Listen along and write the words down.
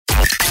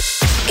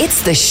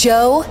It's the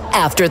show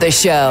after the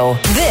show.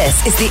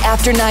 This is the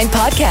After 9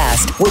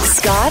 podcast with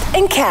Scott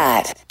and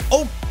Kat.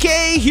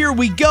 Okay, here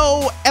we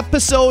go.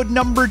 Episode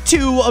number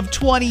 2 of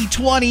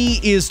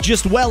 2020 is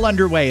just well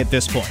underway at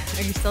this point.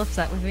 Are you still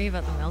upset with me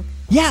about the milk?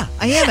 Yeah,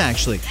 I am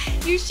actually.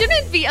 You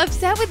shouldn't be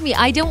upset with me.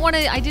 I didn't want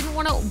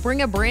to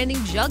bring a brand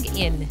new jug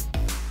in.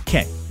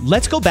 Okay,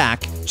 let's go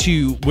back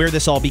to where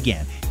this all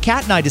began.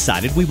 Kat and I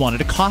decided we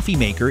wanted a coffee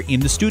maker in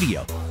the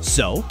studio.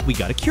 So we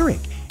got a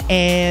Keurig.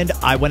 And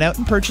I went out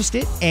and purchased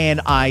it, and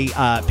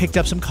I picked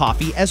up some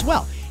coffee as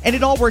well. And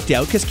it all worked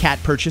out because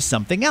Kat purchased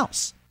something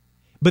else.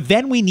 But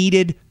then we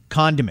needed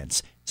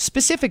condiments,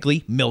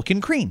 specifically milk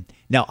and cream.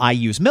 Now, I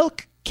use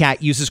milk,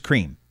 Kat uses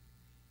cream.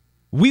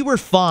 We were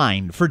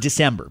fine for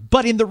December,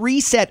 but in the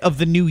reset of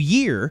the new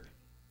year,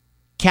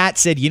 Kat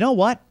said, you know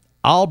what?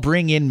 I'll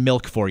bring in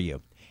milk for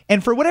you.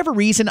 And for whatever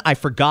reason, I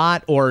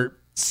forgot or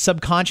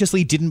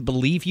subconsciously didn't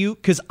believe you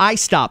because I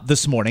stopped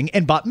this morning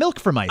and bought milk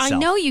for myself. I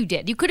know you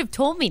did. You could have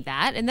told me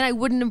that, and then I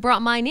wouldn't have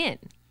brought mine in.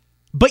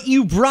 But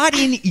you brought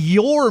in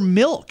your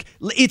milk.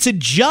 It's a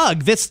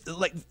jug that's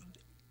like...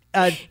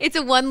 it's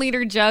a 1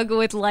 liter jug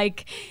with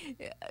like...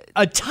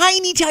 a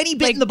tiny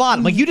bit in the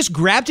bottom. Like you just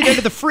grabbed it out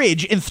of the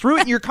fridge and threw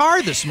it in your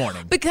car this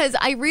morning. Because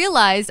I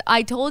realized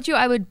I told you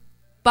I would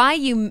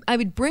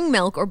bring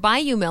milk or buy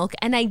you milk,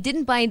 and I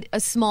didn't buy a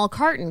small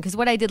carton because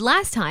what I did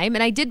last time,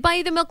 and I did buy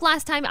you the milk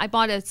last time, I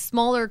bought a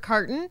smaller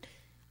carton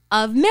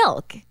of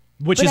milk.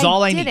 Which is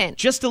all I need.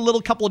 Just a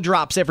little couple of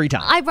drops every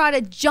time. I brought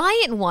a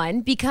giant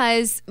one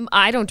because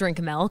I don't drink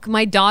milk.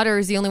 My daughter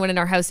is the only one in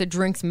our house that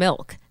drinks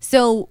milk.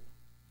 So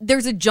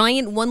there's a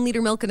giant 1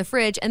 liter milk in the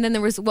fridge, and then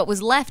there was what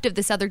was left of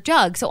this other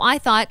jug. So I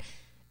thought,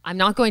 I'm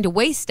not going to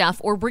waste stuff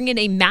or bring in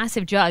a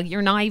massive jug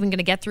you're not even going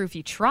to get through if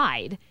you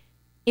tried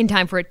in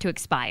time for it to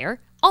expire.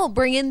 I'll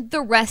bring in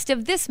the rest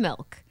of this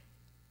milk.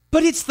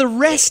 But it's the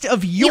rest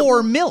of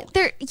your milk.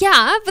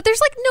 Yeah, but there's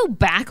like no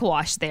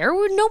backwash there.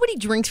 Nobody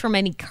drinks from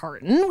any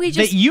carton.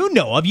 That you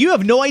know of. You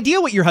have no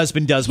idea what your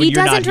husband does when you're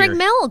not here. He doesn't drink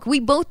milk.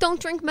 We both don't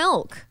drink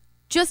milk.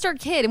 Just our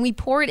kid, and we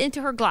pour it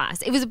into her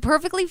glass. It was a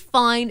perfectly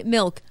fine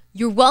milk.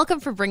 You're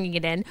welcome for bringing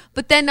it in.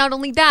 But then not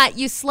only that,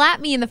 you slap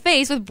me in the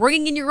face with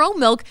bringing in your own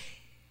milk.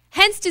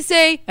 Hence to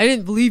say, I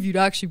didn't believe you'd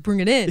actually bring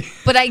it in.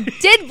 But I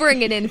did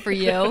bring it in for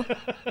you.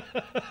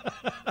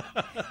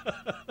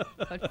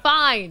 But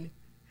fine.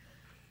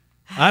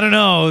 I don't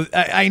know.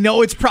 I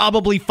know it's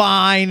probably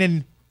fine,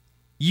 and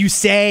you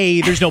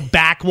say there's no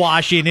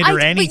backwash in it or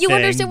anything. But you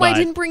understand why I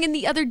didn't bring in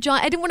the other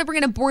giant. I didn't want to bring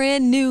in a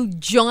brand new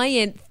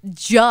giant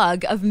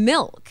jug of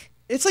milk.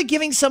 It's like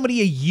giving somebody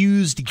a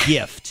used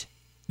gift.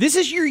 This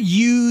is your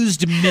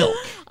used milk.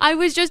 I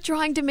was just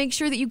trying to make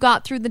sure that you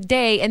got through the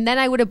day, and then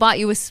I would have bought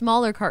you a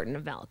smaller carton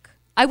of milk.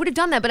 I would have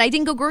done that, but I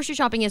didn't go grocery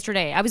shopping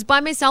yesterday. I was by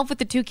myself with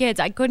the 2 kids.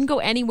 I couldn't go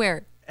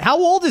anywhere. How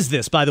old is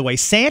this, by the way?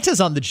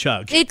 Santa's on the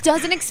jug. It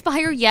doesn't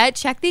expire yet.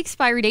 Check the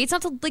expiry date. It's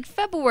not until like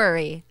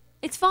February.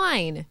 It's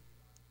fine.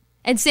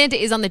 And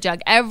Santa is on the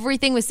jug.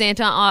 Everything with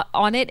Santa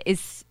on it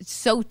is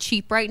so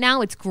cheap right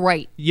now. It's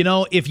great. You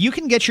know, if you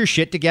can get your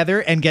shit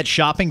together and get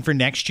shopping for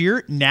next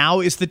year, now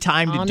is the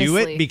time to do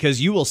it because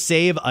you will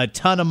save a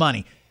ton of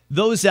money.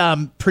 Those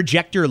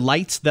projector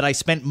lights that I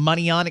spent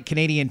money on at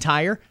Canadian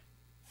Tire,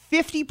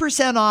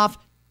 50% off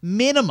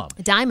minimum.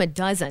 A dime a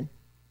dozen.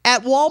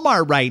 At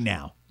Walmart right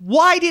now.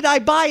 Why did I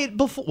buy it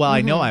before? Well, I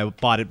know I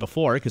bought it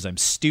before because I'm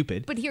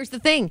stupid. But here's the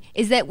thing,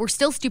 is that we're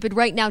still stupid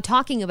right now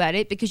talking about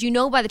it because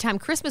by the time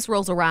Christmas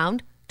rolls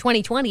around,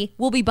 2020,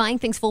 we'll be buying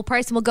things full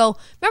price and we'll go,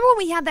 remember when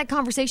we had that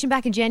conversation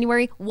back in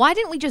January? Why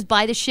didn't we just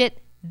buy the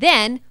shit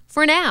then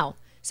for now?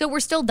 So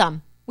we're still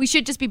dumb. We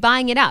should just be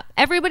buying it up.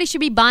 Everybody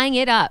should be buying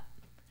it up.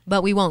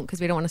 But we won't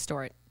because we don't want to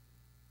store it.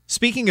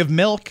 Speaking of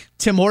milk,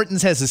 Tim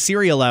Hortons has a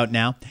cereal out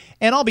now.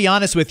 And I'll be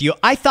honest with you,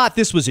 I thought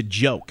this was a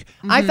joke.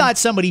 I thought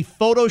somebody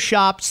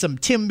photoshopped some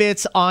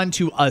Timbits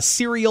onto a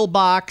cereal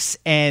box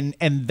and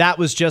that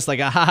was just like,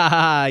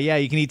 yeah,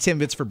 you can eat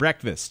Timbits for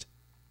breakfast.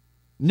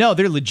 No,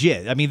 they're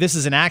legit. I mean, this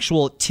is an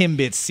actual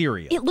Timbit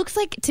cereal. It looks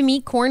like, to me,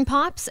 Corn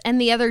Pops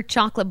and the other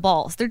chocolate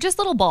balls. They're just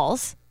little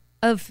balls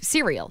of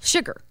cereal,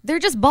 sugar. They're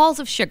just balls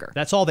of sugar.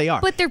 That's all they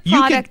are. But they're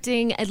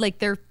producting, like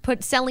they're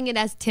selling it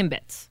as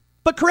Timbits.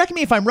 But correct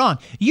me if I'm wrong.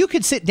 You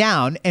could sit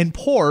down and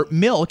pour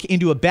milk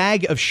into a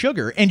bag of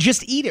sugar and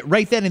just eat it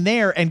right then and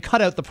there and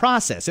cut out the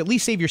process. At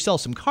least save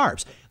yourself some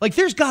carbs. Like,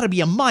 there's got to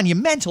be a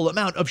monumental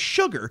amount of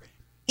sugar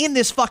in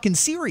this fucking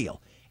cereal.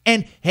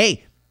 And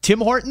hey, Tim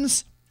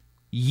Hortons,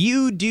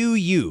 you do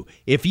you.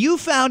 If you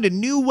found a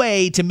new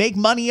way to make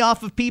money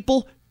off of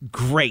people,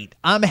 great.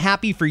 I'm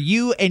happy for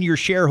you and your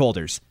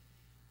shareholders.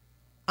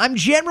 I'm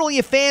generally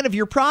a fan of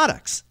your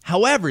products.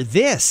 However,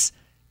 that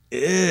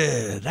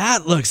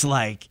looks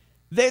like...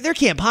 There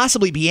can't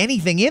possibly be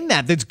anything in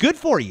that that's good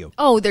for you.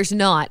 Oh, there's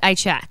not. I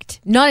checked.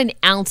 Not an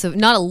ounce of,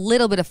 not a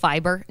little bit of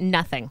fiber,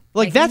 nothing.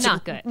 Like that's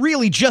not good.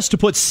 Really just to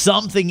put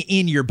something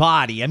in your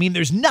body. I mean,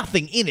 there's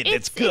nothing in it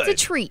that's good.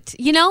 It's a treat.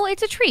 You know,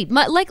 it's a treat.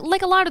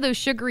 Like a lot of those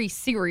sugary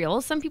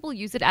cereals, some people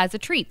use it as a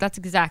treat. That's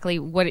exactly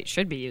what it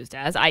should be used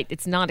as.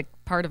 It's not a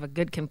part of a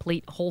good,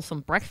 complete,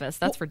 wholesome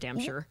breakfast. That's for damn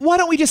sure. Why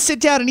don't we just sit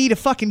down and eat a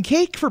fucking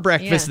cake for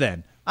breakfast Yeah.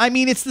 then? I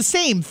mean, it's the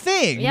same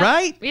thing, Yeah.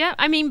 right? Yeah,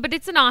 I mean, but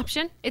it's an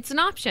option. It's an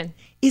option.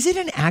 Is it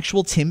an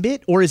actual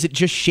Timbit or is it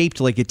just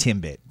shaped like a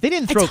Timbit? They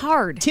didn't throw. It's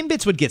hard.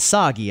 Timbits would get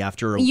soggy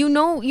after a. You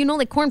know,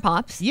 like corn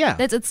pops. Yeah.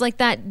 It's like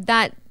that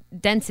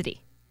density.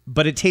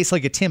 But it tastes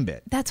like a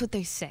Timbit. That's what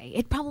they say.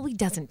 It probably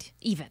doesn't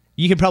even.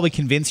 You can probably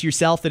convince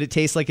yourself that it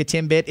tastes like a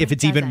Timbit if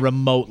it's even doesn't.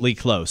 remotely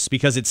close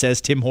because it says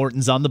Tim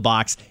Hortons on the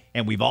box,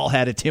 and we've all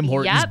had a Tim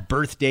Hortons Yep.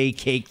 birthday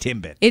cake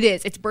Timbit. It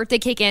is. It's birthday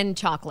cake and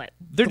chocolate.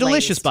 They're glazed.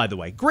 delicious, by the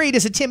way. Great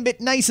as a Timbit,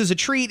 nice as a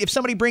treat. If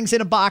somebody brings in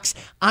a box,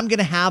 I'm going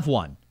to have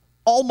one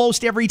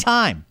almost every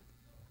time.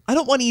 I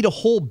don't want to eat a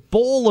whole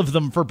bowl of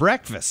them for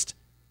breakfast.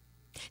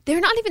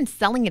 They're not even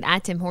selling it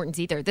at Tim Hortons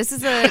either. This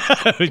is a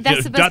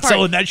that's the best Not part.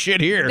 selling that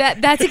shit here.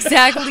 That's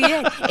exactly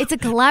it. It's a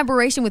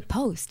collaboration with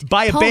Post.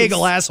 Buy a Post.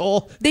 bagel,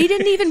 asshole. They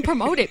didn't even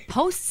promote it.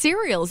 Post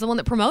Cereal is the one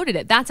that promoted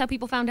it. That's how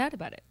people found out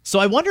about it. So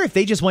I wonder if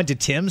they just went to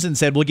Tim's and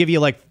said, we'll give you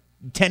like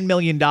 $10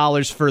 million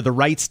for the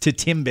rights to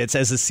Timbits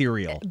as a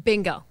cereal.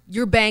 Bingo.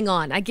 You're bang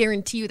on. I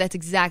guarantee you that's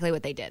exactly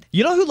what they did.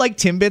 You know who liked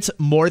Timbits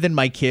more than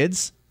my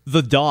kids?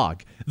 The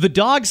dog. The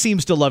dog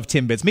seems to love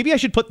Timbits. Maybe I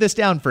should put this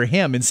down for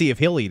him and see if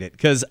he'll eat it,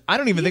 because I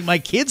don't even think my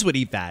kids would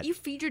eat that. You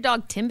feed your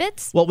dog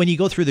Timbits? Well, when you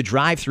go through the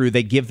drive-thru,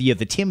 they give you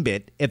the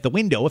Timbit at the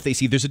window if they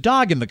see there's a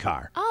dog in the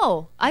car.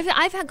 Oh,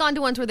 I've had gone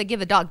to ones where they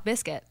give a dog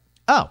biscuit.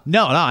 Oh,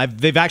 no,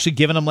 they've actually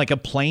given them like a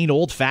plain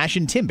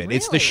old-fashioned Timbit.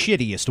 It's the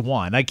Really? shittiest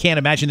one. I can't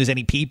imagine there's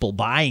any people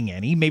buying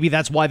any. Maybe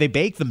that's why they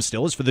bake them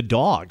still, is for the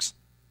dogs.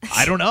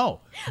 I don't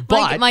know.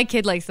 But My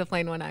kid likes the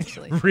plain one,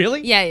 actually.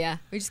 Really? Yeah.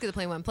 We just get the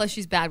plain one. Plus,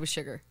 she's bad with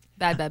sugar.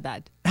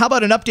 Bad. How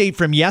about an update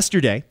from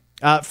yesterday?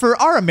 For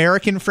our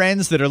American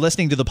friends that are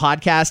listening to the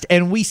podcast,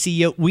 and we see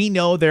you, we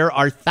know there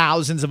are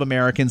thousands of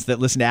Americans that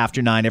listen to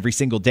After 9 every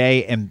single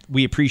day, and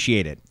we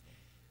appreciate it.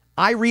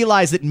 I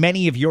realize that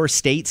many of your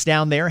states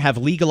down there have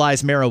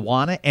legalized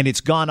marijuana, and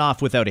it's gone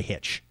off without a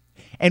hitch.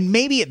 And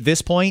maybe at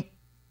this point,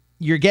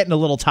 you're getting a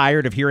little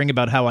tired of hearing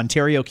about how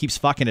Ontario keeps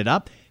fucking it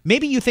up.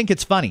 Maybe you think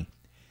it's funny.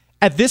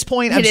 At this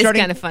point, It is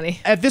kinda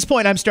funny. At this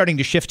point, I'm starting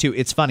to shift to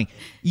it's funny.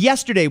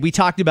 Yesterday, we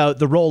talked about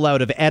the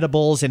rollout of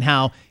edibles and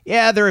how,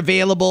 they're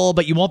available,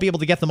 but you won't be able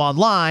to get them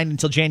online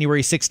until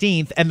January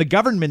 16th. And the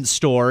government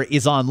store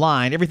is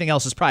online. Everything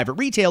else is private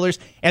retailers.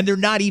 And they're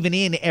not even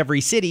in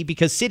every city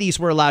because cities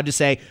were allowed to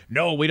say,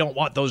 no, we don't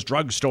want those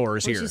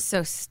drugstores Which here. is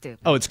so stupid.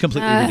 Oh, it's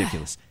completely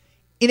ridiculous.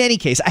 In any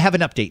case, I have an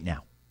update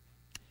now.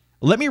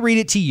 Let me read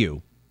it to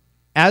you,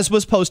 as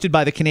was posted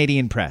by the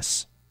Canadian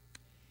Press.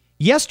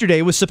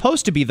 Yesterday was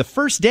supposed to be the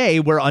first day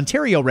where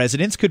Ontario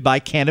residents could buy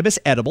cannabis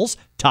edibles,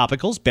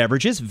 topicals,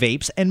 beverages,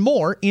 vapes, and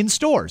more in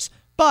stores.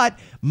 But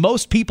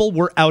most people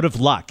were out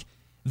of luck.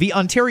 The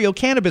Ontario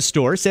Cannabis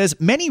Store says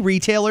many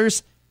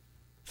retailers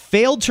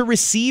failed to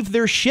receive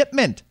their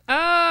shipment.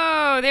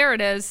 Oh, there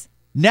it is.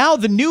 Now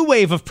the new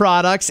wave of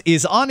products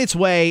is on its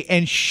way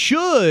and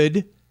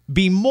should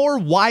be more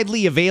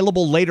widely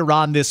available later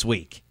on this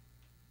week.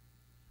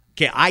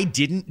 Okay, I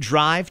didn't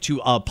drive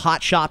to a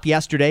pot shop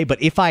yesterday, but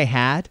if I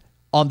had,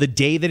 on the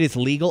day that it's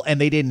legal and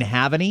they didn't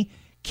have any,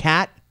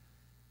 Kat,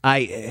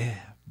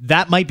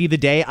 that might be the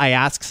day I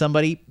ask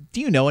somebody,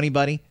 do you know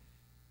anybody?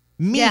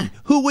 Me, Yeah.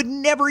 who would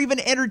never even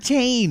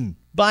entertain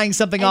buying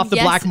something And off the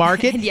yes- black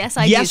market. and yes,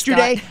 I do,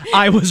 Yesterday, Scott.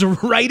 I was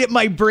right at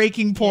my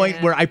breaking point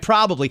Yeah. where I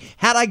probably,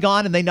 had I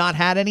gone and they not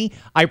had any,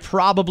 I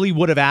probably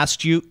would have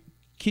asked you,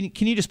 can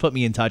you just put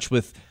me in touch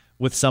with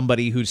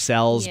somebody who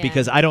sells, Yeah.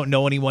 because I don't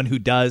know anyone who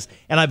does,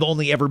 and I've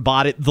only ever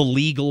bought it the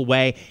legal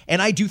way.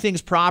 And I do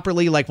things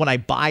properly, like when I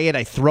buy it,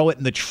 I throw it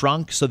in the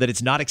trunk so that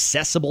it's not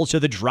accessible to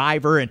the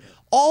driver and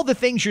all the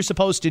things you're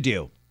supposed to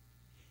do.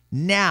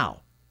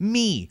 Now,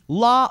 me,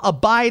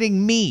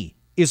 law-abiding me,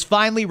 is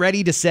finally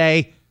ready to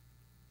say,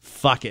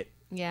 fuck it.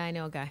 Yeah, I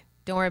know a guy.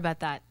 Don't worry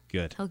about that.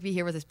 Good. He'll be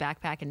here with his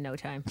backpack in no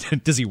time.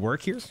 Does he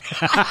work here?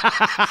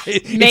 Maybe.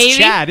 It's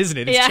Chad, isn't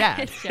it? It's yeah, Chad.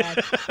 It's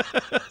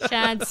Chad.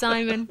 Chad,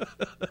 Simon.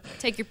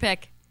 Take your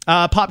pick.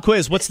 Pop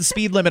quiz. What's the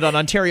speed limit on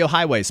Ontario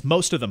highways?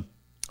 Most of them.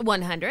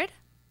 100.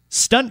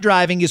 Stunt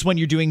driving is when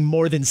you're doing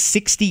more than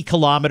 60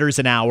 kilometers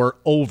an hour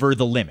over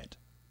the limit.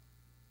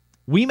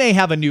 We may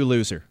have a new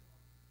loser.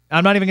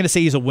 I'm not even going to say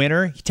he's a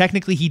winner.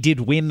 Technically, he did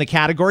win the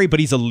category, but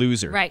he's a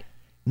loser. Right.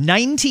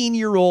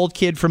 19-year-old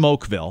kid from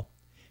Oakville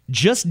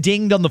just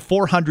dinged on the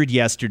 400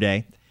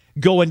 yesterday,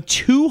 going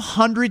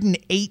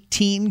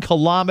 218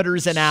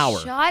 kilometers an hour.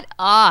 Shut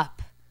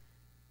up.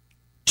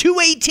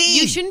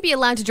 218! You shouldn't be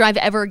allowed to drive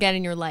ever again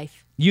in your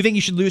life. You think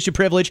you should lose your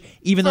privilege,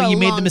 even For though a you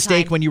made the long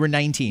mistake time. when you were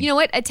 19? You know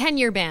what? A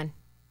 10-year ban.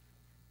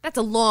 That's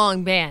a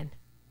long ban.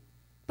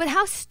 But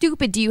how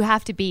stupid do you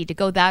have to be to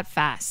go that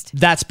fast?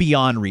 That's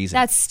beyond reason.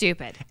 That's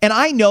stupid. And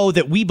I know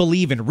that we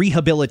believe in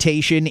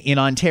rehabilitation in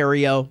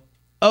Ontario.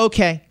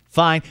 Okay,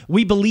 fine.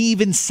 We believe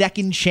in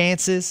second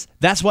chances.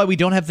 That's why we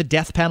don't have the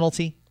death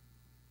penalty.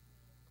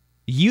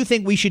 You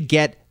think we should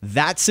get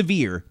that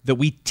severe that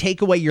we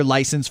take away your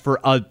license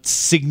for a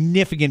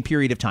significant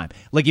period of time?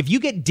 Like if you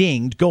get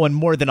dinged going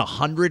more than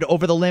 100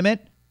 over the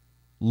limit,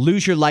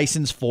 lose your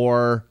license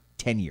for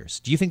 10 years.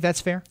 Do you think that's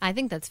fair? I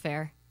think that's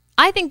fair.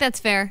 I think that's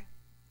fair.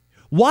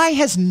 Why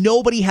has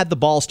nobody had the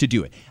balls to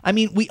do it? I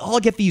mean, we all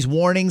get these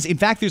warnings. In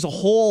fact, there's a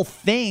whole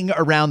thing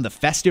around the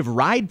festive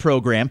ride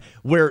program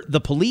where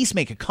the police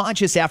make a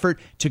conscious effort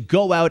to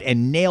go out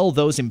and nail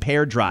those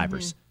impaired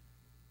drivers.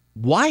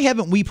 Why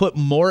haven't we put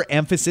more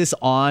emphasis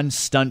on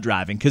stunt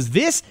driving? Because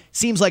this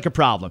seems like a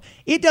problem.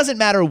 It doesn't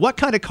matter what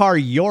kind of car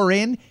you're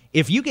in.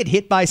 If you get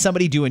hit by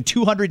somebody doing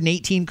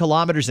 218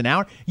 kilometers an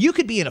hour, you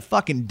could be in a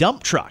fucking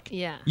dump truck.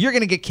 Yeah. You're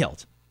going to get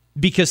killed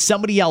because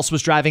somebody else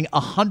was driving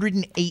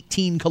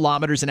 118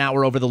 kilometers an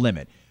hour over the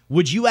limit.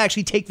 Would you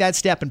actually take that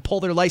step and pull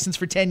their license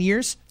for 10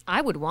 years?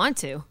 I would want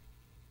to.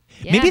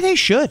 Yeah. Maybe they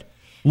should.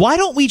 Why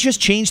don't we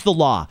just change the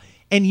law?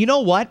 And you know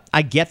what?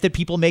 I get that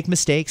people make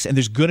mistakes, and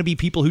there's going to be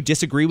people who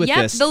disagree with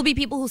this. There'll be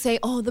people who say,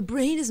 oh, the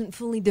brain isn't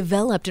fully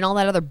developed and all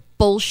that other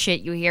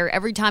bullshit you hear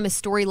every time a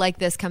story like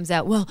this comes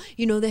out. Well,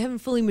 they haven't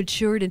fully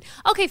matured. And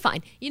okay,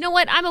 fine. You know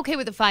what? I'm okay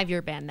with a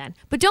 5-year ban then.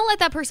 But don't let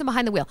that person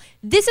behind the wheel.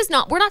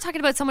 We're not talking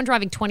about someone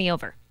driving 20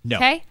 over. No.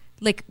 Okay?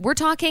 Like, we're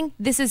talking,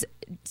 this is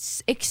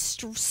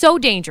so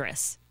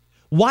dangerous.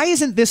 Why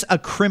isn't this a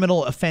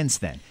criminal offense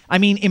then? I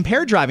mean,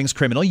 impaired driving's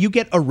criminal. You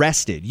get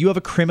arrested. You have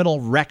a criminal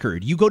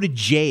record. You go to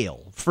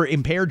jail for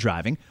impaired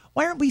driving.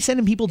 Why aren't we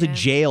sending people to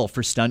jail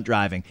for stunt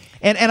driving?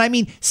 And I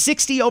mean,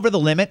 60 over the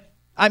limit.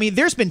 I mean,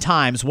 there's been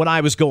times when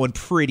I was going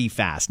pretty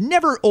fast.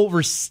 Never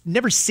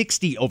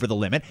 60 over the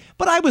limit,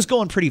 but I was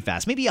going pretty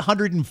fast. Maybe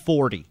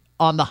 140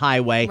 on the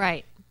highway.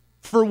 Right.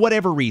 For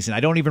whatever reason. I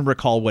don't even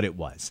recall what it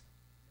was.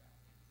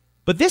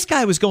 But this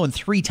guy was going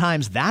 3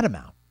 times that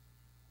amount.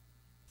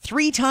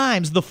 3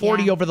 times the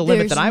 40 over the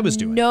limit that I was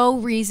doing. There's no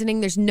reasoning.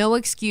 There's no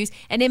excuse.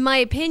 And in my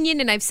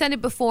opinion, and I've said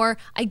it before,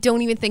 I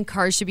don't even think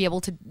cars should be able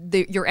to,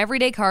 your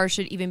everyday car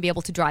should even be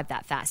able to drive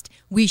that fast.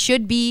 We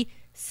should be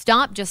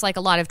stopped, just like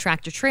a lot of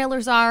tractor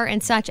trailers are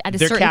and such, at a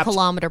certain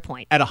kilometer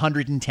point. At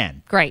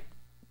 110. Great.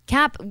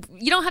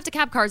 You don't have to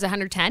cap cars at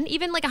 110,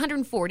 even like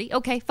 140.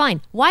 Okay,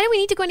 fine. Why do we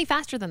need to go any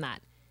faster than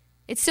that?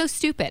 It's so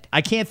stupid.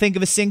 I can't think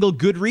of a single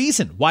good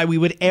reason why we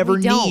would ever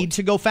need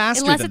to go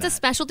faster unless than it's that. A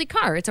specialty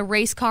car. It's a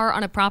race car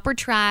on a proper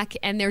track,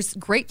 and there's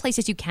great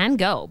places you can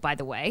go, by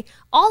the way,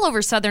 all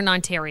over southern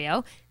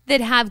Ontario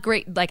that have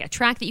great, like a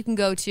track that you can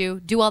go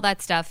to, do all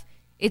that stuff.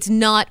 It's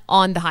not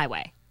on the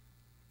highway.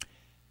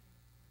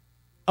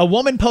 A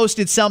woman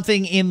posted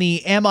something in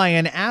the Am I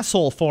an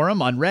Asshole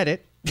forum on Reddit.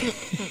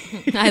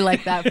 I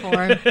like that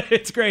forum.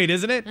 It's great,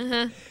 isn't it?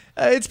 Uh-huh.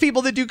 It's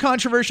people that do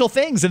controversial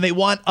things, and they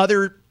want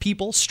other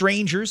people,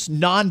 strangers,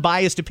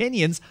 non-biased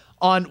opinions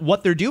on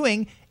what they're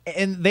doing,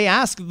 and they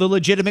ask the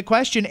legitimate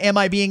question, am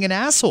I being an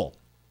asshole?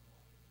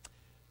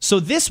 So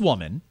this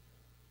woman,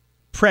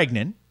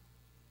 pregnant,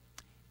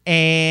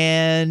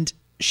 and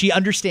she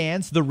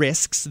understands the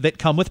risks that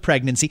come with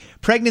pregnancy.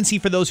 Pregnancy,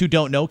 for those who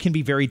don't know, can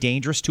be very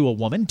dangerous to a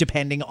woman,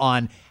 depending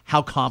on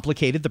how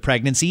complicated the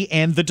pregnancy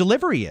and the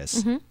delivery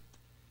is. Mm-hmm.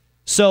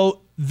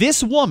 So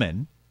this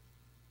woman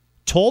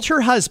told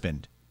her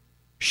husband,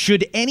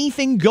 should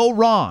anything go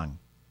wrong,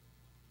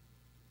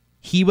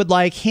 he would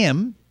like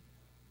him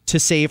to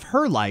save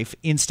her life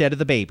instead of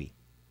the baby.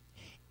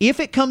 If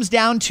it comes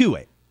down to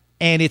it,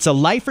 and it's a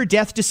life or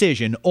death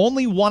decision,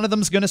 only one of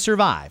them's going to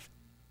survive.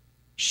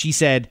 She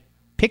said,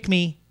 pick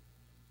me,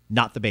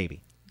 not the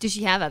baby. Does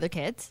she have other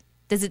kids?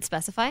 Does it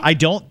specify? I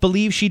don't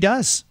believe she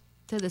does.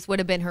 So this would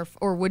have been her,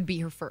 or would be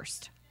her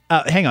first.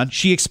 Hang on.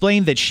 She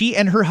explained that she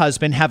and her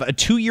husband have a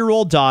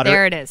 2-year-old daughter.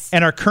 There it is.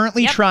 And are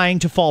currently trying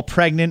to fall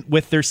pregnant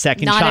with their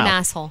second child. Not an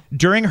asshole.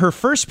 During her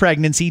first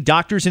pregnancy,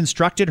 doctors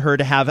instructed her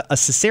to have a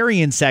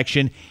cesarean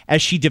section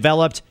as she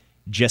developed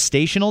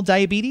gestational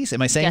diabetes.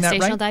 Am I saying that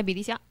right? Gestational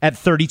diabetes, yeah. At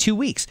 32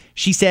 weeks.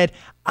 She said,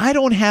 I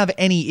don't have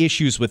any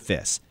issues with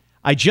this.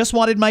 I just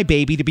wanted my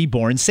baby to be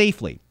born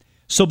safely.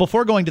 So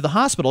before going to the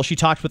hospital, she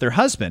talked with her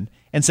husband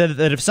and said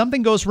that if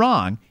something goes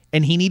wrong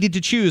and he needed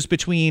to choose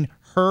between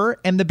her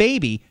and the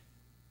baby,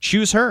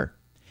 choose her.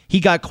 He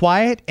got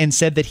quiet and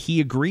said that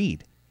he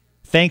agreed.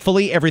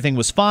 Thankfully, everything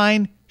was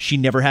fine. He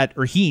never had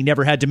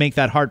to make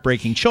that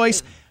heartbreaking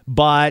choice.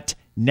 But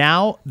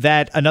now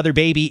that another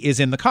baby is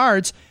in the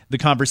cards, the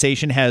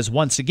conversation has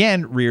once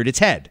again reared its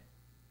head.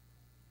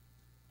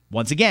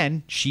 Once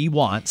again, she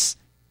wants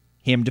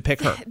him to pick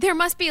her. There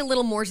must be a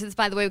little more to this,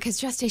 by the way, because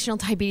gestational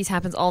diabetes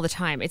happens all the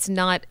time. It's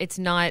not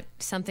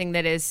something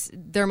that is,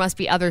 there must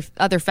be other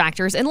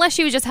factors, unless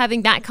she was just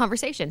having that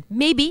conversation.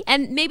 Maybe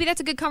that's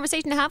a good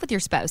conversation to have with your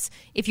spouse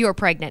if you're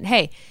pregnant.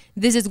 Hey,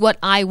 this is what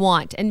I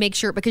want, and make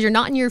sure, because you're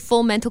not in your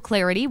full mental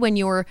clarity when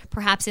you're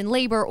perhaps in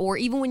labor, or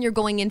even when you're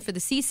going in for the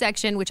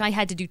C-section, which I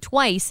had to do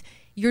twice,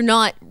 you're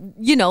not,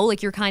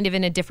 like you're kind of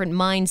in a different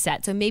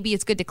mindset. So maybe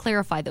it's good to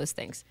clarify those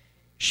things.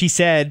 She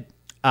said,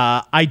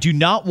 I do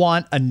not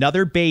want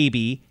another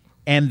baby,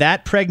 and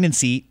that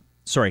pregnancy,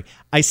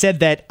 I said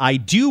that I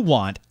do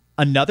want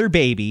another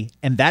baby,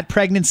 and that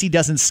pregnancy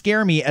doesn't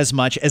scare me as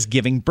much as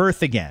giving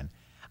birth again.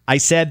 I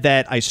said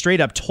that I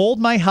straight up told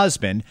my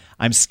husband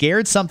I'm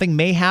scared something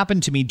may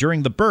happen to me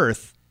during the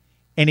birth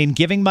and in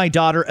giving my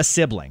daughter a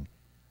sibling.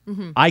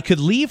 Mm-hmm. I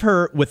could leave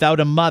her without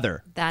a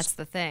mother. That's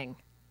the thing.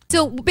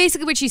 So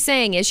basically what she's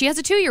saying is she has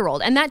a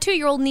 2-year-old and that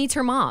 2-year-old needs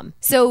her mom.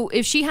 So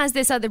if she has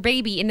this other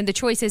baby and the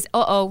choice is,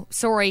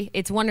 sorry,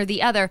 it's one or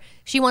the other,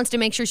 she wants to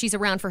make sure she's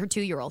around for her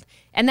 2-year-old.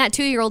 And that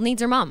 2-year-old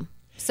needs her mom.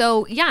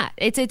 So yeah,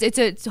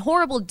 it's a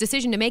horrible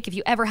decision to make if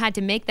you ever had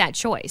to make that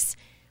choice.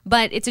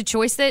 But it's a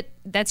choice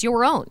that's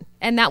your own.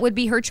 And that would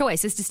be her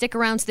choice, is to stick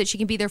around so that she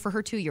can be there for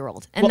her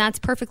 2-year-old. And that's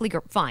perfectly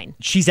fine.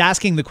 She's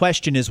asking the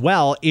question as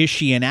well, is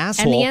she an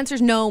asshole? And the answer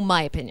is no,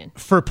 my opinion.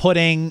 For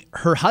putting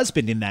her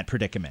husband in that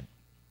predicament.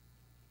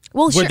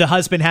 Well, where the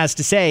husband has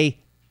to say,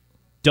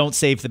 don't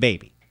save the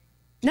baby.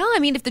 No, I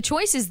mean, if the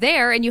choice is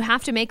there and you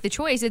have to make the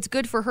choice, it's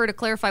good for her to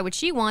clarify what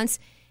she wants.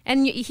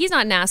 And he's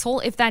not an asshole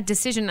if that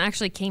decision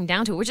actually came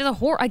down to it, which is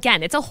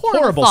it's a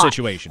horrible thought.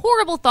 Situation.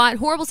 Horrible thought,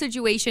 horrible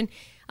situation.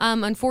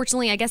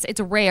 Unfortunately, I guess it's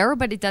rare,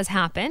 but it does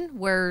happen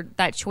where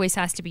that choice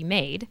has to be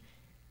made.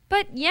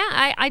 But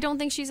yeah, I don't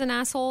think she's an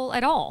asshole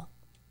at all.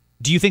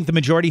 Do you think the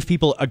majority of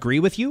people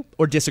agree with you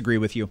or disagree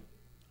with you?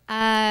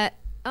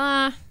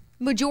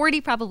 Majority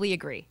probably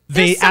agree.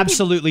 They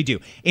absolutely do.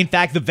 In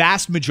fact, the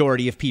vast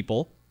majority of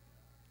people,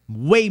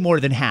 way more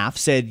than half,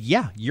 said,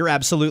 yeah, you're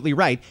absolutely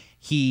right.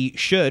 He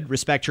should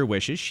respect her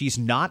wishes. She's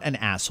not an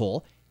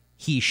asshole.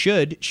 He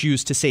should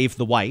choose to save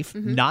the wife,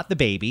 not the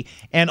baby.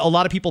 And a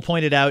lot of people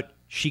pointed out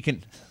she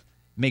can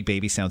make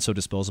baby sound so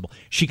disposable.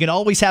 She can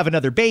always have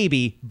another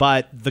baby,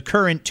 but the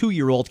current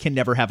 2-year-old can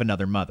never have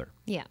another mother.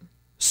 Yeah.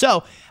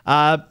 So,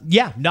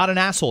 not an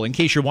asshole, in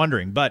case you're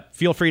wondering. But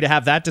feel free to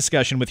have that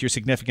discussion with your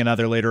significant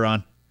other later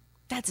on.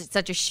 That is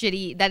such a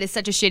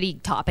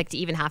shitty topic to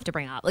even have to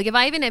bring up. Like, if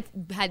I even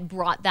had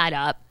brought that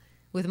up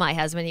with my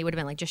husband, he would have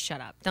been like, just shut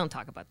up. Don't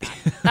talk about that.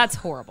 That's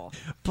horrible.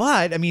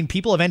 But, I mean,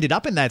 people have ended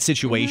up in that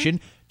situation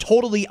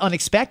totally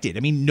unexpected. I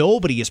mean,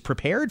 nobody is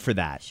prepared for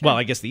that. Sure. Well,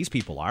 I guess these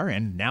people are,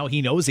 and now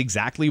he knows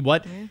exactly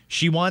what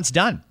she wants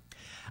done.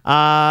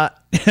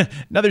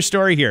 Another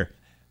story here.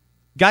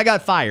 Guy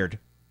got fired.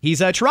 He's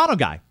a Toronto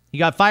guy. He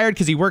got fired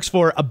because he works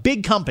for a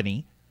big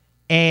company,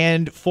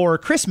 and for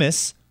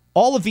Christmas,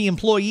 all of the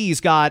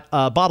employees got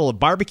a bottle of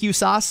barbecue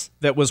sauce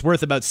that was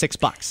worth about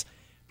 $6.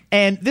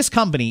 And this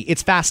company,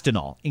 it's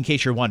Fastenal, in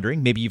case you're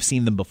wondering. Maybe you've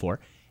seen them before.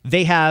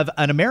 They have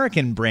an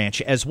American branch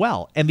as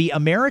well. And the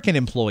American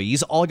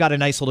employees all got a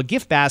nice little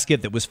gift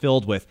basket that was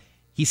filled with,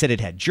 he said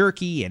it had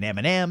jerky and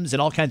M&Ms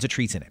and all kinds of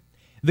treats in it.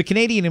 The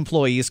Canadian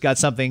employees got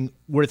something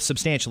worth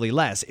substantially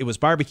less. It was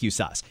barbecue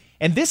sauce.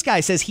 And this guy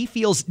says he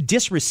feels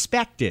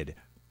disrespected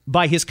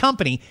by his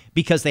company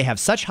because they have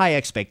such high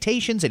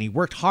expectations and he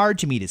worked hard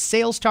to meet his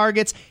sales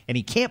targets and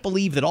he can't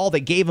believe that all they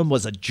gave him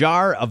was a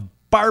jar of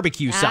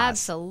barbecue sauce.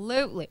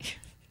 Absolutely.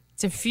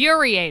 It's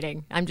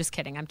infuriating. I'm just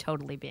kidding. I'm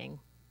totally being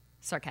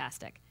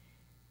sarcastic.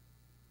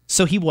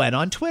 So he went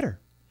on Twitter,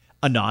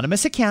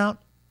 anonymous account,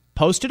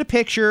 posted a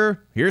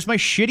picture. Here's my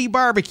shitty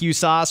barbecue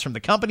sauce from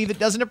the company that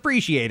doesn't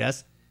appreciate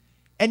us.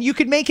 And you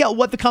could make out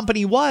what the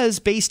company was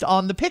based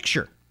on the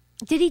picture.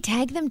 Did he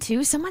tag them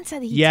too? Someone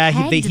said he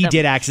tagged them.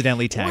 Did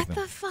accidentally tag them.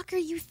 What the fuck are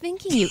you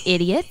thinking, you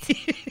idiot?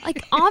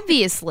 Like,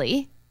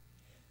 obviously.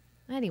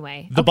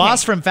 Anyway. The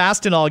boss from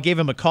Fastenal gave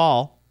him a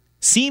call,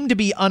 seemed to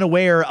be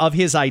unaware of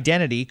his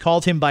identity,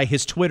 called him by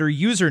his Twitter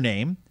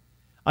username.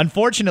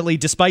 Unfortunately,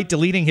 despite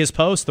deleting his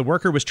post, the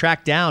worker was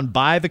tracked down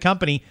by the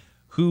company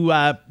who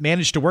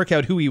managed to work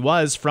out who he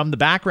was from the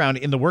background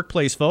in the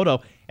workplace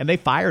photo, and they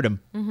fired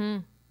him. Mm-hmm.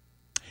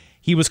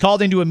 He was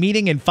called into a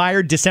meeting and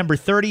fired December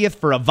 30th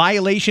for a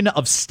violation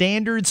of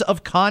standards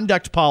of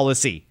conduct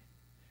policy.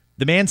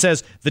 The man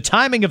says the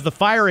timing of the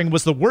firing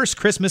was the worst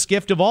Christmas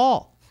gift of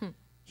all.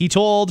 He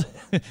told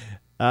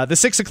the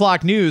 6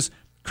 o'clock news,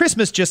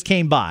 Christmas just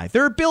came by.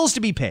 There are bills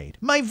to be paid.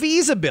 My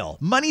visa bill.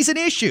 Money's an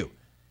issue.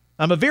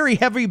 I'm a very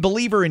heavy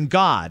believer in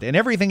God, and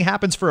everything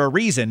happens for a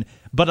reason,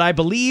 but I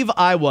believe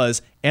I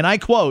was, and I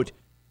quote,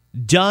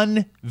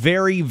 done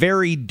very,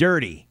 very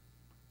dirty.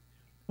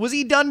 Was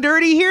he done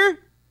dirty here?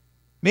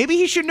 Maybe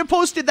he shouldn't have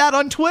posted that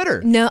on Twitter.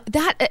 No,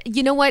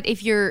 you know what?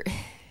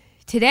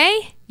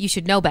 Today, you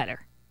should know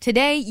better.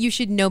 Today, you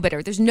should know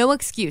better. There's no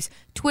excuse.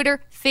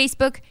 Twitter,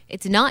 Facebook,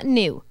 it's not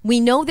new. We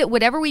know that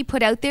whatever we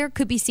put out there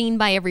could be seen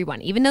by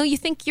everyone. Even though you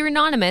think you're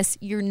anonymous,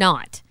 you're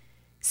not.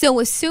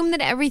 So assume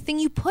that everything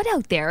you put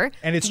out there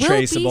and it's will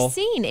traceable. Be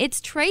seen. It's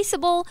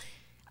traceable.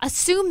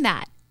 Assume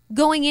that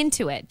going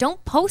into it.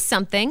 Don't post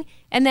something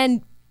and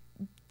then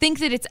think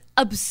that it's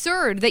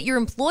absurd that your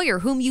employer,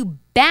 whom you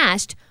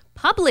bashed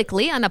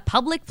publicly on a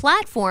public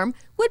platform,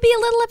 would be a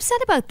little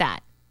upset about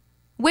that.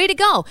 Way to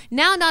go.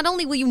 Now, not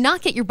only will you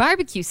not get your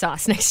barbecue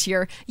sauce next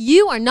year,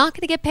 you are not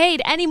going to get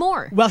paid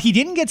anymore. Well, he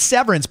didn't get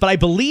severance, but I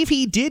believe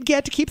he did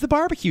get to keep the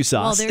barbecue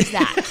sauce. Well, there's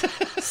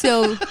that.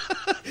 So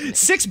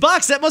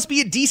 $6, that must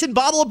be a decent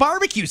bottle of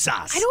barbecue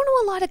sauce. I don't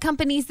know a lot of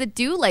companies that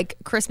do like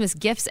Christmas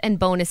gifts and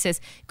bonuses.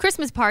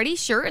 Christmas party,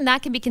 sure, and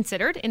that can be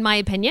considered, in my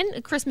opinion.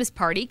 A Christmas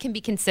party can be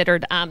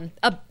considered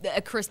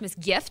a Christmas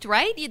gift,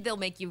 right? They'll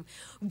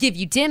give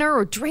you dinner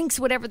or drinks,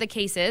 whatever the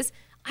case is.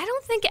 I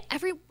don't think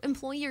every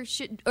employee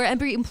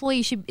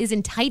is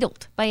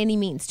entitled by any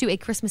means to a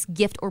Christmas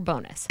gift or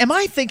bonus. Am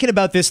I thinking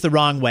about this the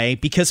wrong way?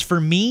 Because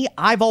for me,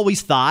 I've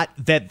always thought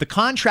that the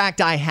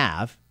contract I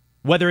have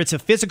whether it's a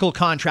physical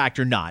contract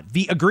or not.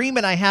 The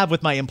agreement I have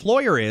with my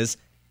employer is,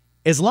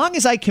 as long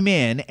as I come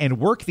in and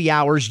work the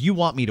hours you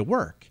want me to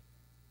work,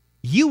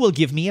 you will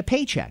give me a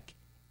paycheck.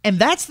 And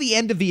that's the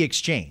end of the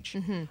exchange.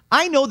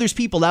 I know there's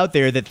people out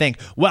there that think,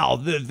 well,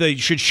 they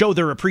should show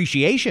their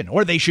appreciation,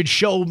 or they should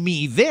show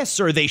me this,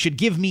 or they should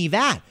give me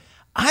that.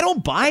 I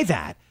don't buy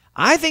that.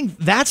 I think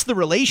that's the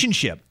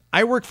relationship.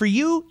 I work for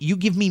you, you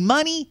give me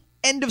money,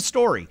 end of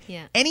story.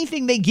 Yeah.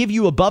 Anything they give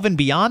you above and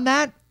beyond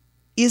that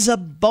is a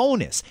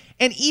bonus.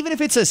 And even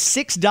if it's a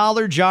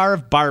 $6 jar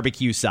of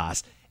barbecue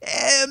sauce,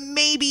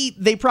 maybe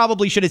they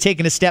probably should have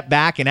taken a step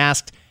back and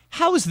asked,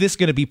 how is this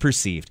going to be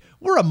perceived?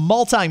 We're a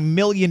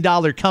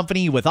multi-million-dollar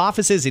company with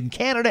offices in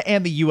Canada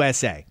and the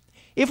USA.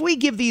 If we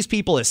give these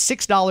people a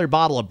 $6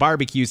 bottle of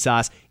barbecue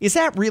sauce, is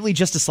that really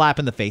just a slap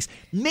in the face?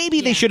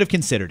 Maybe they should have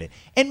considered it.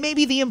 And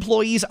maybe the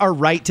employees are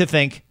right to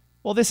think,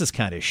 well, this is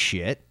kind of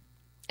shit.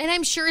 And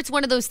I'm sure it's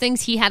one of those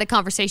things he had a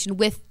conversation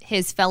with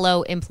his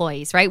fellow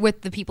employees, right?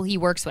 With the people he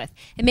works with.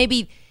 And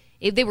maybe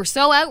if they were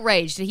so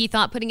outraged that he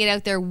thought putting it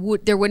out there,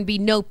 there wouldn't be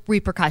no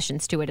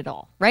repercussions to it at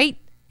all, right?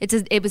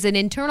 It was an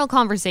internal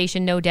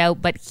conversation, no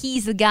doubt, but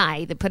he's the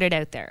guy that put it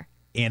out there.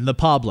 In the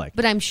public.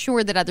 But I'm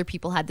sure that other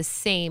people had the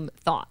same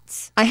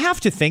thoughts. I have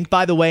to think,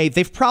 by the way,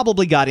 they've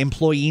probably got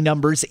employee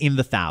numbers in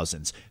the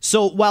thousands.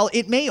 So while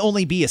it may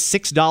only be a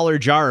 $6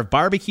 jar of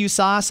barbecue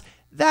sauce,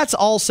 that's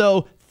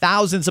also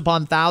thousands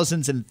upon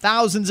thousands and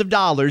thousands of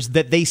dollars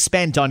that they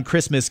spent on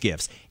Christmas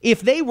gifts. If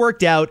they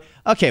worked out,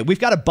 okay, we've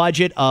got a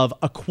budget of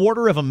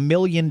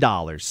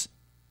 $250,000.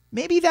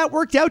 Maybe that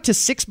worked out to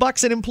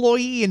 $6 an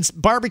employee, and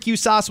barbecue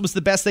sauce was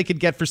the best they could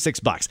get for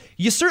 $6.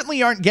 You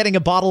certainly aren't getting a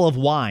bottle of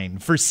wine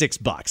for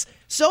 $6.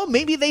 So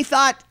maybe they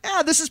thought,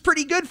 this is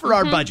pretty good for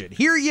our budget.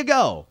 Here you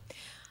go.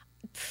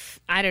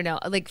 I don't know.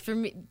 Like for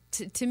me,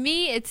 to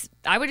me,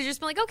 I would have just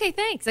been like, okay,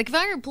 thanks. Like if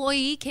our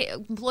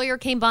employer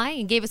came by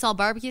and gave us all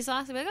barbecue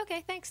sauce, I'd be like,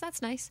 okay, thanks,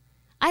 that's nice.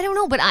 I don't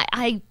know, but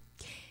I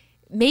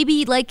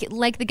maybe like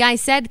the guy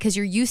said, because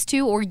you're used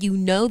to, or you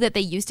know that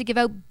they used to give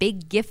out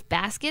big gift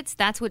baskets.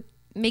 That's what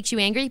makes you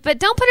angry. But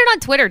don't put it on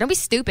Twitter. Don't be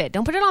stupid.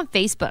 Don't put it on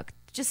Facebook.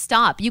 Just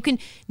stop. You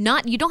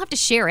don't have to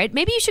share it.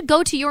 Maybe you should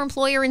go to your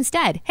employer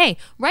instead. Hey,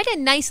 write a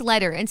nice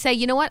letter and say,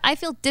 you know what? I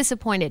feel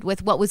disappointed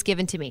with what was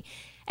given to me.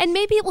 And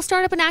maybe it will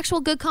start up an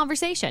actual good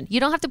conversation. You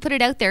don't have to put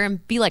it out there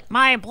and be like,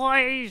 my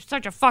employee is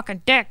such a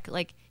fucking dick.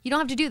 Like, you don't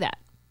have to do that.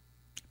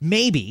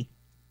 Maybe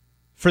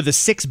for the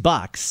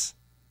 $6,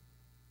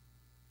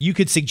 you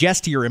could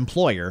suggest to your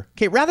employer,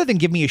 okay, rather than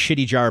give me a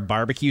shitty jar of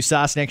barbecue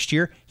sauce next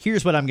year,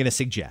 here's what I'm going to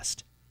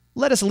suggest.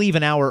 Let us leave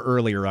an hour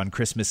earlier on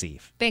Christmas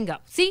Eve. Bingo.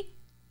 See?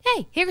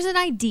 Hey, here's an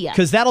idea.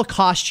 Because that'll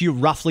cost you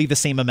roughly the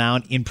same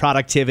amount in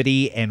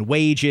productivity and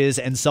wages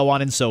and so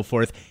on and so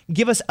forth.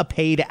 Give us a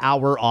paid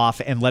hour off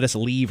and let us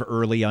leave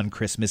early on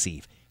Christmas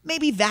Eve.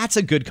 Maybe that's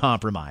a good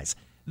compromise.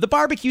 The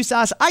barbecue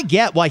sauce, I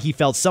get why he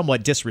felt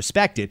somewhat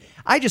disrespected.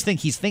 I just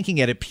think he's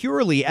thinking at it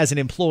purely as an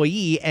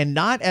employee and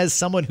not as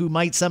someone who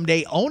might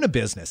someday own a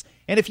business.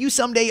 And if you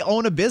someday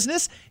own a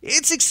business,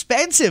 it's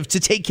expensive to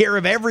take care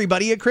of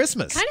everybody at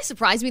Christmas. Kind of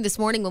surprised me this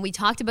morning when we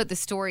talked about the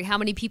story, how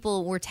many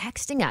people were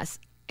texting us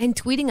and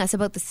tweeting us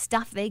about the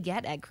stuff they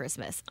get at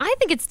Christmas. I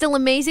think it's still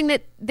amazing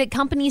that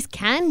companies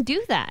can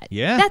do that.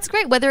 Yeah. That's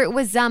great. Whether it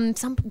was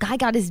some guy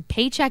got his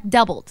paycheck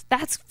doubled.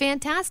 That's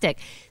fantastic.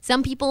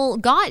 Some people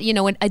got,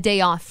 a day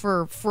off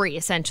for free,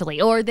 essentially.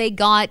 Or they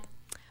got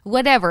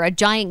whatever, a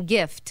giant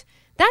gift.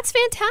 That's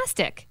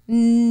fantastic.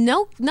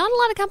 No, not a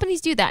lot of companies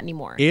do that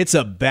anymore. It's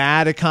a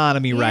bad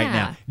economy right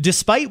now.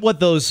 Despite what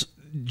those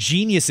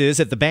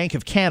geniuses at the Bank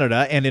of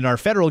Canada and in our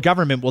federal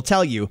government will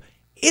tell you,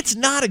 it's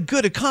not a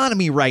good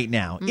economy right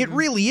now. Mm-hmm. It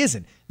really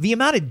isn't. The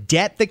amount of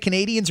debt that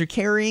Canadians are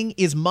carrying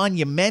is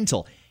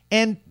monumental.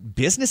 And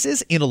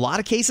businesses, in a lot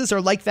of cases,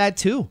 are like that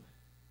too.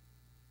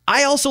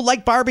 I also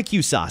like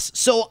barbecue sauce,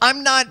 so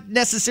I'm not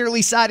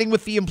necessarily siding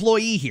with the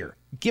employee here.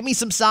 Give me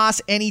some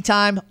sauce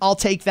anytime. I'll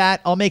take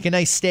that. I'll make a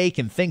nice steak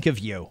and think of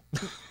you.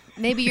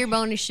 Maybe your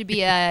bonus should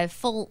be a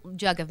full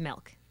jug of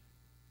milk.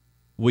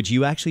 Would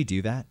you actually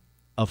do that?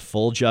 A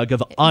full jug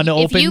of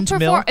unopened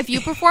milk? If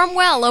you perform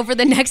well over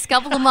the next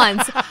couple of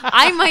months,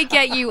 I might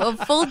get you a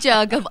full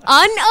jug of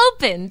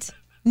unopened,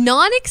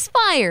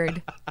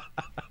 non-expired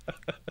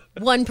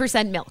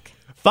 1% milk.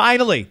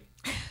 Finally,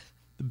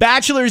 The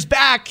Bachelor's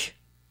back.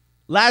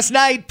 Last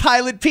night,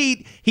 Pilot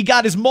Pete, he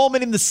got his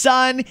moment in the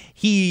sun.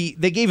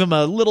 They gave him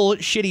a little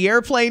shitty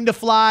airplane to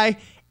fly,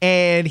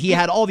 and he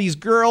had all these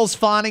girls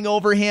fawning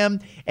over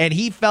him, and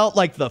he felt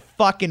like the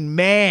fucking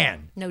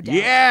man. No doubt.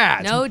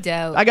 Yeah. No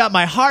doubt. I got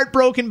my heart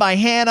broken by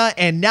Hannah,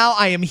 and now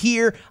I am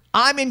here.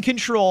 I'm in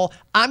control.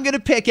 I'm going to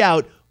pick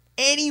out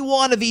any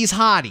one of these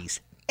hotties.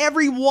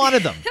 Every one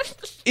of them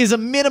is a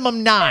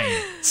minimum 9.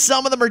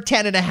 Some of them are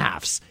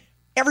 10.5s.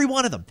 Every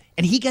one of them.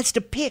 And he gets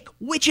to pick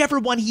whichever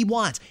one he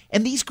wants.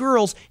 And these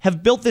girls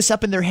have built this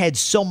up in their heads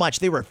so much.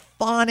 They were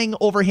fawning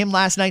over him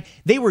last night.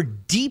 They were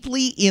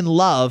deeply in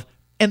love,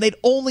 and they'd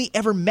only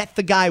ever met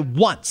the guy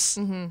once.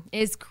 Mm-hmm.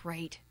 It's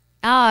great.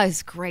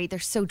 It's great. They're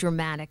so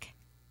dramatic.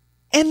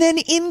 And then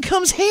in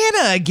comes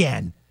Hannah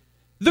again.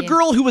 The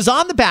girl who was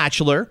on The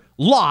Bachelor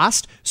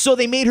lost, so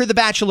they made her the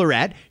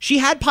Bachelorette. She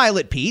had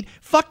Pilot Pete,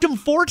 fucked him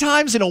 4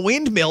 times in a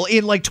windmill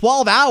in like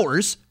 12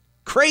 hours.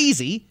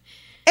 Crazy.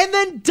 And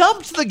then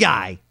dumped the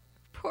guy.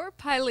 Poor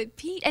Pilot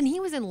Pete. And he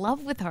was in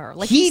love with her.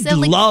 Like He said,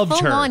 like, loved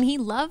full her. on, he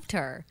loved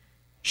her.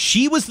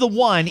 She was the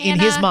one in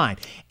his Hannah. mind.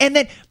 And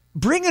then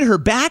bringing her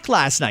back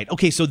last night.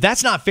 Okay, so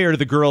that's not fair to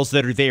the girls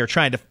that are there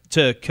trying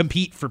to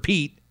compete for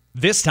Pete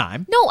this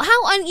time. No,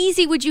 how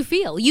uneasy would you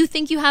feel? You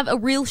think you have a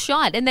real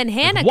shot, and then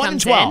Hannah 1 in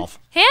comes 12.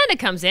 in. Hannah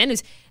comes in,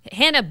 who's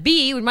Hannah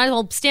B, who might as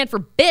well stand for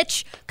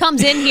bitch,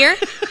 comes in here,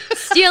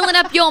 stealing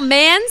up your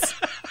mans.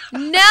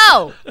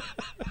 No.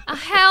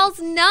 Hell's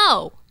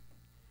no.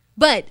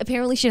 But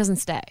apparently she doesn't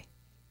stay.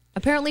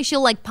 Apparently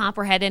she'll like pop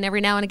her head in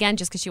every now and again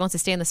just because she wants to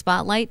stay in the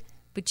spotlight.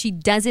 But she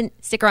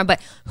doesn't stick around. But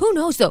who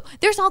knows, though?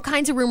 There's all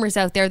kinds of rumors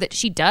out there that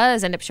she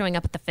does end up showing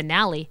up at the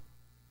finale.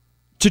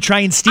 To try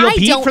and steal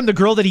Pete from the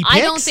girl that he picks?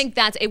 I don't think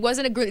it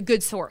wasn't a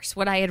good source.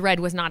 What I had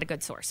read was not a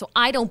good source. So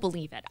I don't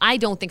believe it. I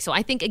don't think so.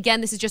 I think, again,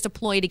 this is just a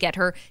ploy to get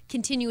her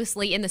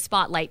continuously in the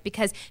spotlight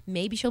because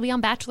maybe she'll be on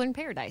Bachelor in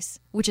Paradise,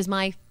 which is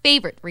my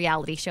favorite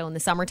reality show in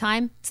the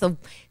summertime. It's the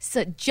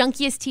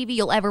junkiest TV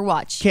you'll ever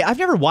watch. Okay, I've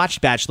never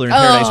watched Bachelor in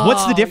Paradise.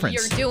 What's the difference?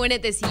 You're doing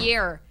it this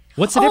year.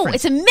 What's the difference?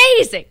 It's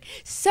amazing.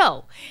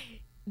 So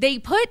they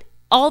put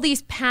all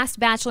these past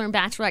Bachelor and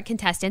Bachelorette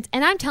contestants,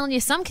 and I'm telling you,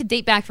 some could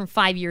date back from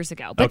 5 years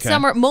ago, but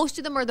most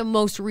of them are the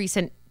most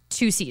recent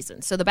 2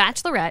 seasons. So the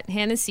Bachelorette,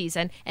 Hannah's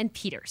season, and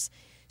Peter's.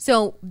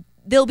 So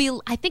there'll be,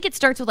 I think it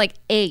starts with like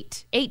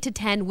 8 to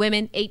 10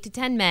 women, 8 to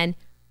 10 men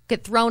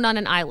get thrown on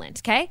an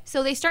island. Okay,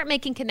 so they start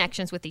making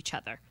connections with each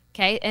other.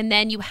 Okay, and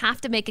then you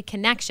have to make a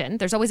connection.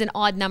 There's always an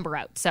odd number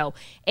out, so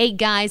 8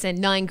 guys and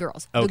 9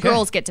 girls. The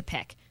girls get to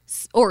pick.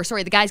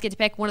 The guys get to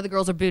pick. One of the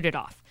girls are booted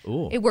off.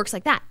 Ooh. It works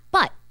like that.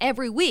 But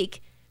every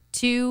week,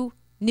 2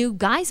 new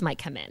guys might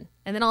come in.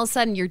 And then all of a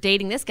sudden, you're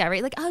dating this guy,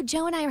 right? Like, oh,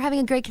 Joe and I are having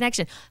a great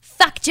connection.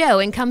 Fuck Joe.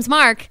 In comes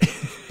Mark.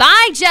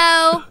 Bye,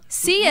 Joe.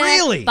 See ya.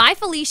 Really? Bye,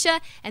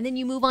 Felicia. And then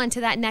you move on to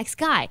that next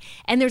guy.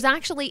 And there's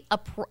actually,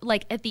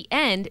 at the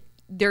end,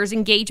 there's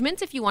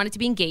engagements if you want it to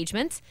be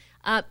engagements.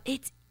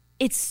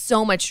 It's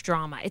so much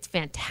drama. It's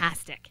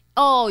fantastic.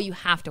 Oh, you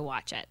have to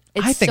watch it.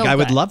 It's I think so I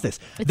would good. love this.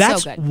 It's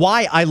That's so good.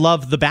 why I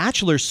love The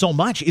Bachelor so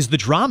much, is the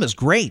drama's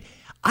great.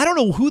 I don't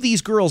know who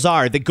these girls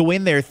are that go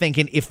in there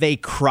thinking if they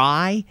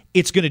cry,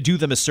 it's going to do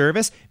them a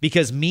service.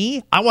 Because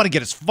I want to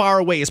get as far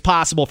away as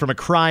possible from a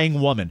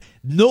crying woman.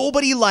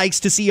 Nobody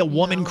likes to see a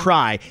woman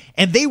cry.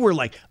 And they were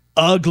like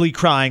ugly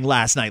crying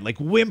last night, like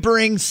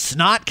whimpering,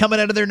 snot coming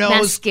out of their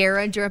nose.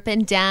 Mascara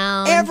dripping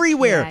down.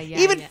 Everywhere. Yeah,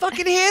 Even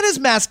fucking Hannah's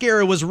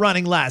mascara was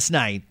running last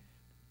night.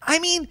 I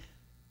mean,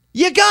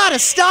 you gotta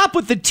stop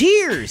with the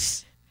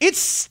tears.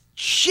 It's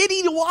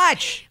shitty to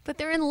watch. But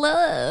they're in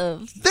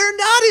love. They're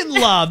not in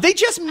love. They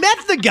just met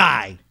the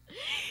guy.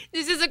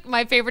 This is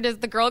my favorite is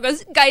the girl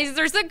goes, guys,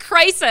 there's a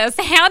crisis.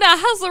 Hannah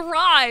has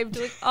arrived.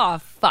 Like, oh,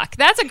 fuck.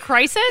 That's a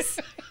crisis?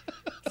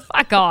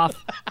 Fuck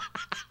off.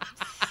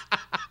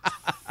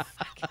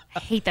 I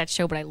hate that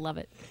show, but I love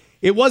it.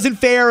 It wasn't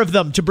fair of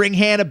them to bring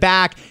Hannah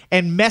back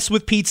and mess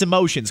with Pete's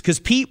emotions because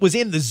Pete was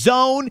in the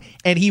zone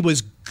and he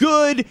was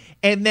good.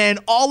 And then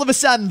all of a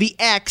sudden, the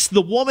ex,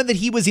 the woman that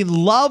he was in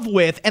love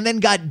with and then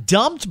got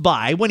dumped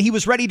by when he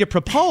was ready to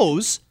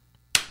propose,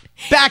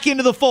 back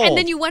into the fold. And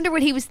then you wonder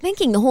what he was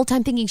thinking the whole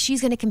time, thinking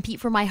she's going to compete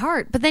for my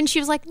heart. But then she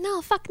was like,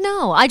 no, fuck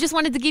no. I just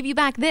wanted to give you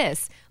back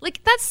this.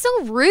 Like, that's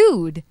so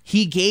rude.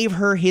 He gave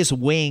her his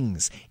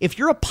wings. If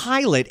you're a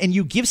pilot and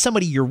you give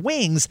somebody your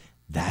wings,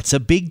 that's a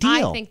big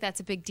deal. I think that's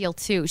a big deal,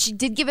 too. She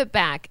did give it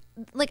back.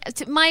 Like,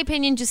 to my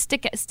opinion, just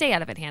stay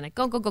out of it, Hannah.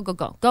 Go. Go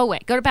away.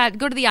 Go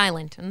to the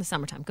island in the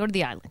summertime. Go to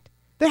the island.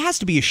 There has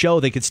to be a show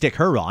they could stick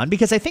her on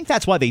because I think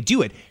that's why they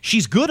do it.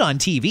 She's good on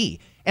TV.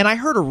 And I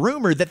heard a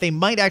rumor that they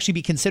might actually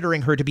be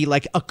considering her to be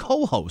like a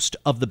co-host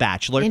of The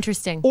Bachelor.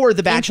 Interesting. Or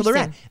The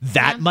Bachelorette. Interesting.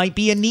 That might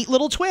be a neat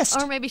little twist.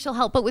 Or maybe she'll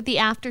help out with the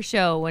after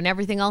show and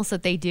everything else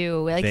that they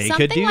do. Like They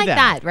something could do like that.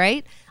 that,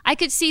 right? I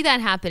could see that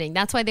happening.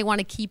 That's why they want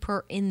to keep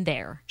her in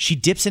there. She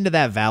dips into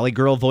that Valley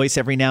Girl voice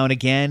every now and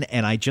again,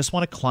 and I just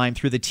want to climb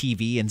through the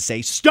TV and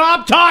say,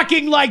 stop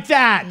talking like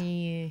that!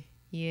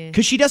 Yeah.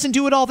 Because she doesn't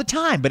do it all the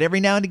time, but every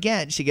now and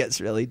again she gets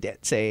really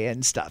ditzy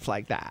and stuff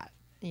like that.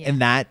 Yeah.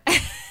 And that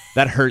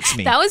hurts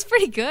me. That was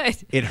pretty good.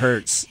 It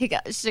hurts. She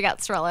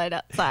got swallowed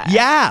outside.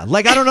 Yeah,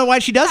 like I don't know why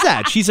she does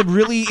that. She's a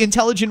really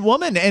intelligent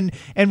woman and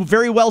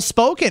very well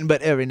spoken,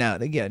 but every now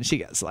and again she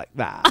gets like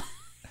that.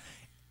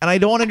 And I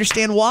don't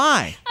understand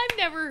why. I've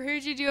never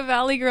heard you do a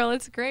Valley Girl.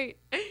 It's great.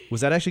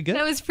 Was that actually good?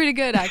 That was pretty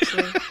good,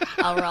 actually.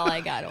 Overall, I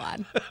got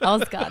one. That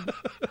was good.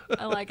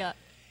 I like it.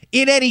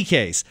 In any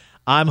case,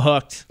 I'm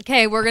hooked.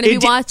 Okay, we're going to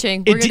be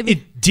watching.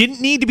 It didn't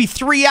need to be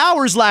 3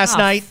 hours last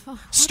night,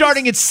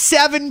 starting at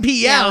 7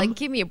 p.m. Yeah, like,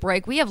 give me a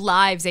break. We have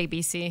lives,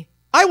 ABC.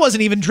 I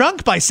wasn't even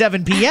drunk by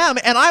 7 p.m.,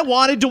 and I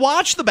wanted to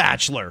watch The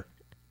Bachelor.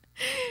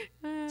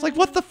 It's like,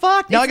 what the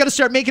fuck? Now I got to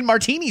start making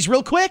martinis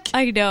real quick.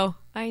 I know.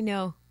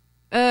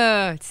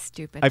 It's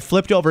stupid. I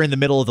flipped over in the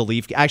middle of the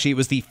Leaf. Actually, it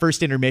was the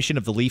first intermission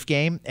of the Leaf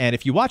game. And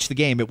if you watch the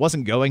game, it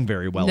wasn't going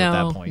very well at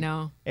that point.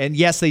 No. And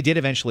yes, they did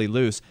eventually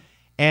lose.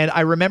 And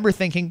I remember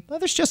thinking, well,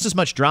 there's just as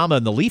much drama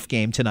in the Leaf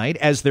game tonight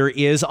as there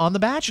is on The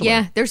Bachelor.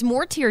 Yeah, there's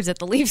more tears at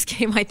the Leafs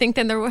game, I think,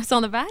 than there was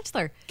on The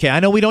Bachelor. Okay,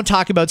 I know we don't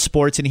talk about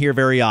sports in here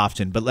very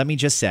often, but let me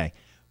just say,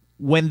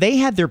 when they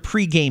had their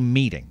pregame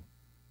meeting,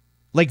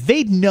 like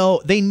they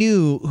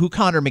knew who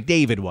Connor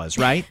McDavid was,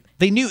 right?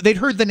 They'd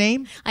heard the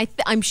name.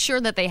 I'm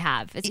sure that they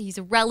have. He's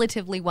a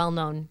relatively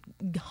well-known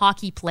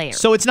hockey player.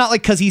 So it's not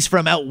like because he's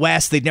from out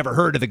west, they'd never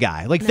heard of the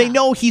guy. Like they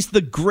know he's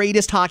the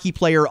greatest hockey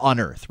player on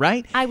earth,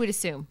 right? I would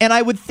assume. And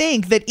I would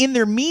think that in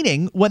their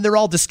meeting, when they're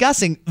all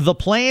discussing the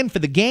plan for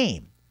the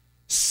game,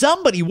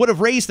 somebody would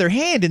have raised their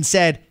hand and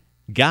said,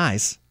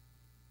 guys,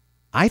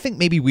 I think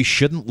maybe we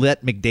shouldn't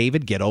let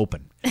McDavid get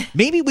open.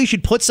 Maybe we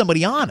should put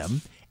somebody on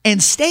him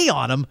and stay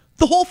on him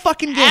the whole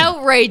fucking game.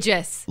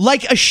 Outrageous.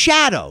 Like a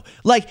shadow.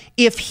 Like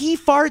if he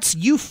farts,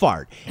 you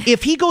fart.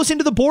 If he goes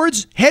into the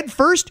boards head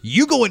first,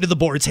 you go into the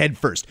boards head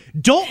first.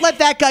 Don't let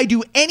that guy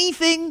do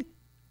anything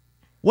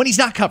when he's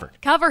not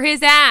covered. Cover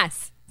his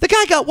ass. The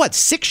guy got,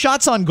 6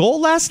 shots on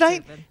goal last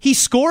night? He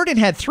scored and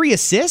had 3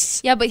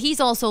 assists? Yeah, but he's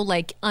also,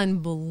 like,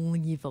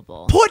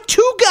 unbelievable. Put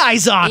 2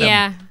 guys on him.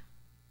 Yeah.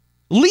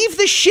 Leave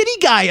the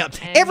shitty guy up.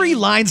 Every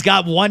line's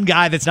got one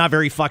guy that's not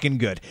very fucking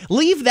good.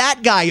 Leave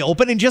that guy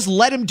open and just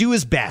let him do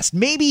his best.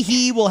 Maybe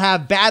he will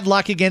have bad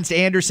luck against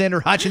Anderson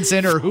or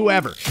Hutchinson or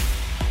whoever.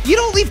 You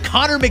don't leave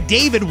Connor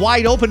McDavid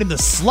wide open in the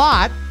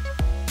slot.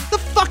 The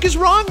fuck is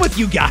wrong with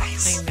you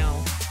guys?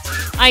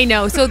 I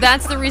know. So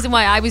that's the reason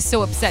why I was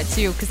so upset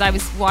too, because I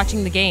was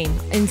watching the game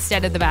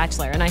instead of The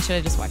Bachelor, and I should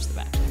have just watched The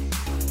Bachelor.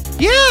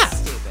 Yeah.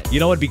 Stupid. You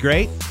know what'd be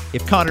great?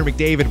 If Connor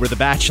McDavid were The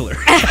Bachelor.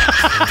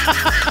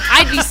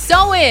 I'd be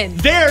so in.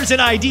 There's an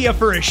idea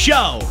for a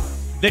show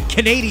that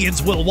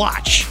Canadians will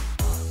watch.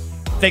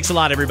 Thanks a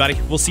lot, everybody.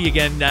 We'll see you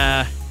again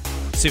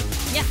soon.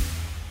 Yeah.